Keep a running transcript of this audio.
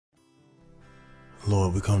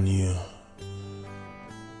Lord, we come to you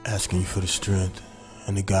asking you for the strength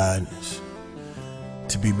and the guidance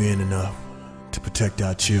to be men enough to protect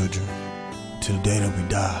our children till the day that we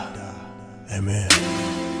die. Amen.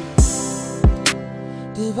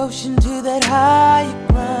 Devotion to that higher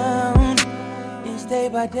ground is day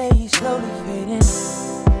by day slowly fading.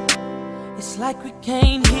 It's like we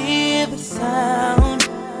can't hear the sound,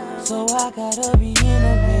 so I gotta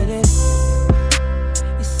reiterate it.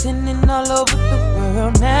 It's sending all over the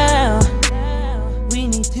world now. We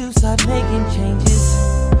need to start making changes.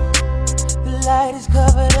 The light is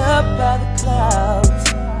covered up by the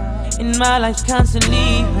clouds, and my life's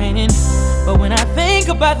constantly raining. But when I think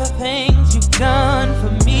about the things you've done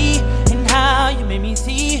for me and how you made me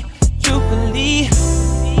see, truthfully,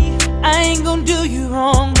 I ain't gonna do you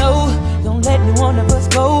wrong, no. Don't let me one of us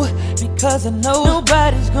go, because I know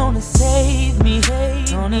nobody's gonna save me,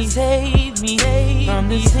 gonna save me from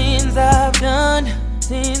the sins I've done.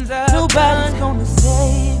 Nobody's gonna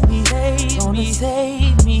save me, gonna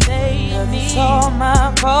save me, 'cause it's all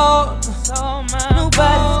my fault.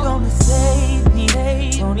 Nobody's gonna save me,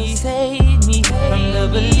 gonna save me from the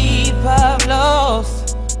belief I've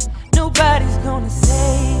lost. Nobody's gonna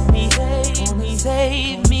save me, gonna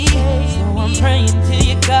save me. So I'm praying to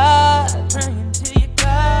you, God.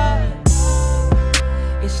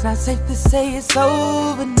 It's not safe to say it's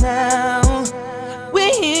over now.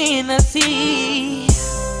 We're in the sea.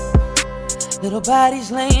 Little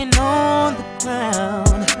bodies laying on the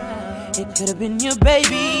ground. It could have been your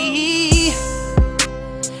baby.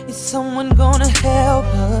 Is someone gonna help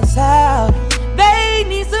us out? They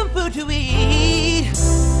need some food to eat,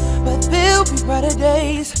 but there'll be brighter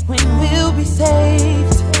days when we'll be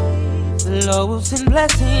saved. The Lord will send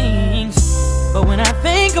blessings. But when I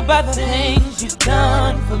think about the things you've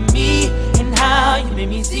done for me and how you made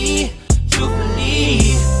me see,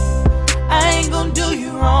 truthfully, I ain't gonna do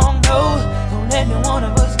you wrong, no. Don't let me one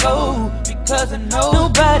of us go, because I know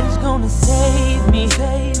nobody's gonna save me,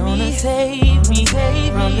 gonna save me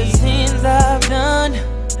from the sins I've done.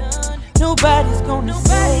 Nobody's gonna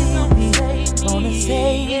save me, gonna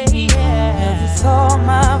save me, 'cause it's all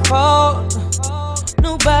my fault.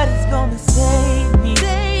 Nobody's gonna save me,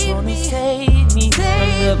 gonna save me from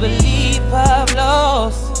the belief I've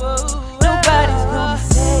lost. Nobody's gonna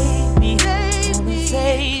save me, gonna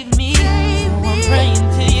save me. So I'm praying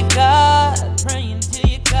to you, God, praying to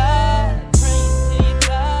you, God, praying to you,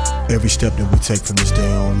 God. Every step that we take from this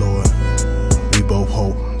day on, Lord, we both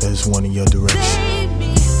hope that it's one in your direction.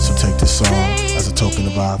 So take this song as a token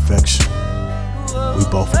of our affection. We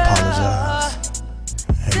both apologize.